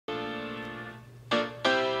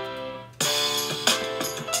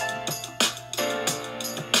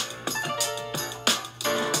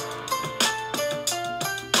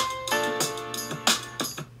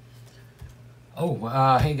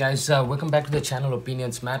Hey guys, welcome back to the channel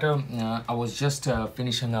Opinions Matter. I was just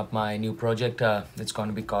finishing up my new project. It's going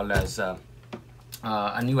to be called as a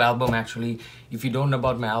new album. Actually, if you don't know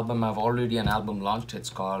about my album, I've already an album launched. It's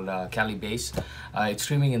called Cali Bass. It's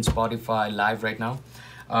streaming in Spotify live right now.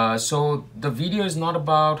 So the video is not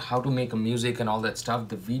about how to make a music and all that stuff.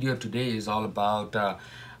 The video today is all about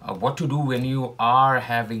what to do when you are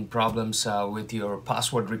having problems with your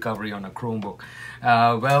password recovery on a Chromebook.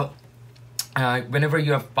 Whenever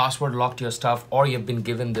you have password locked your stuff, or you've been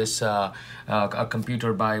given this a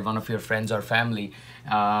computer by one of your friends or family,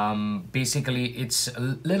 basically it's a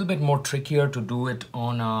little bit more trickier to do it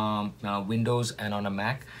on Windows and on a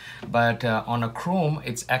Mac, but on a Chrome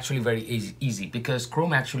it's actually very easy because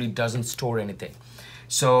Chrome actually doesn't store anything.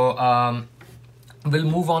 So we'll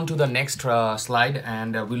move on to the next slide,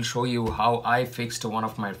 and we'll show you how I fixed one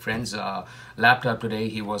of my friend's laptop today.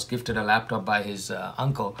 He was gifted a laptop by his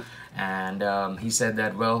uncle, and he said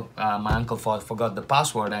that, well, my uncle forgot the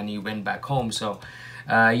password and he went back home. So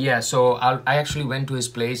yeah, so I actually went to his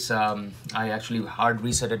place. I actually hard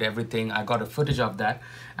resetted everything. I got a footage of that,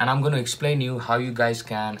 and I'm going to explain you how you guys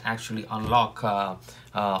can actually unlock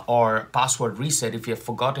or password reset if you have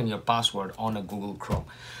forgotten your password on a Google Chrome.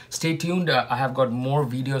 Stay tuned. I have got more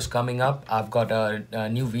videos coming up. I've got a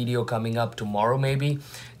new video coming up tomorrow maybe.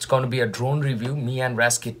 It's going to be a drone review. Me and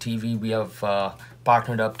Raskit TV, we have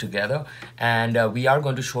partnered up together, and we are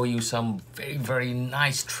going to show you some very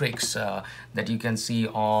nice tricks that you can see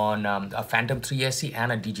on a Phantom 3 SE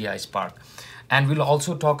and a DJI Spark. And we'll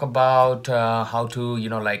also talk about how to,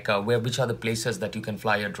 which are the places that you can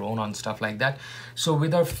fly a drone on, stuff like that. So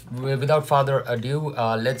without further ado,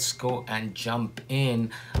 let's go and jump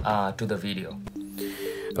in to the video.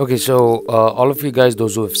 Okay, so all of you guys,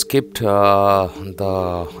 those who have skipped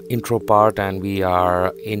the intro part, and we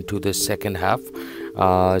are into the second half.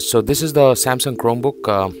 So this is the Samsung Chromebook,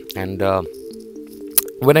 and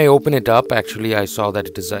when I open it up, actually I saw that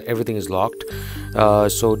it is everything is locked.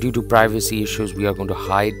 So due to privacy issues, we are going to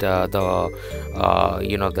hide the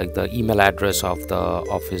email address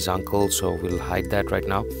of his uncle. So we'll hide that right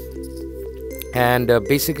now. And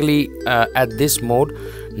basically at this mode,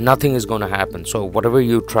 nothing is going to happen. So whatever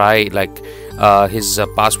you try, like his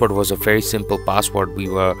password was a very simple password. We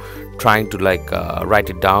were trying to write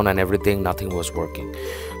it down and everything, nothing was working.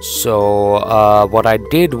 So what I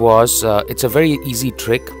did was, it's a very easy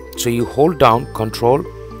trick. So you hold down Ctrl,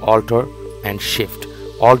 Alt and Shift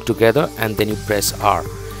all together, and then you press R.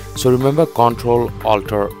 So remember, Ctrl,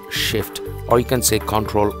 Alt, Shift, or you can say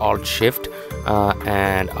Ctrl, Alt, Shift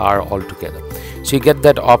and R all together. So you get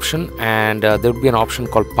that option, and there will be an option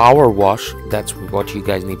called Power Wash. That's what you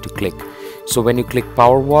guys need to click. So when you click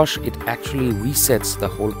Power Wash, it actually resets the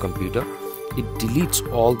whole computer. It deletes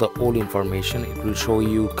all the old information. It will show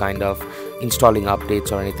you kind of installing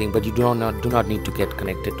updates or anything, but you do not need to get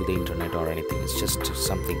connected to the internet or anything. It's just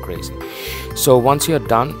something crazy. So once you're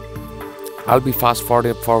done, I'll be fast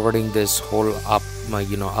forwarding this whole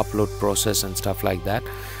upload process and stuff like that.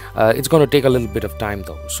 It's going to take a little bit of time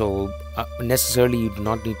though, so necessarily you do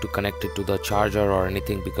not need to connect it to the charger or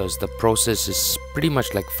anything, because the process is pretty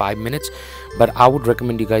much like 5 minutes. But I would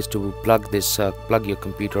recommend you guys to plug your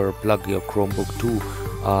computer, plug your Chromebook to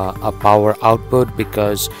a power output,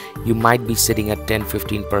 because you might be sitting at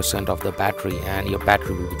 10-15% of the battery and your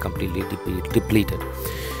battery will be completely depleted.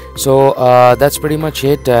 So that's pretty much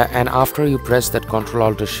it, and after you press that Ctrl,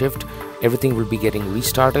 Alt, Shift, everything will be getting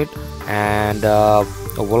restarted, and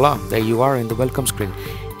voila, there you are in the welcome screen.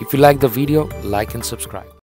 If you like the video, like and subscribe.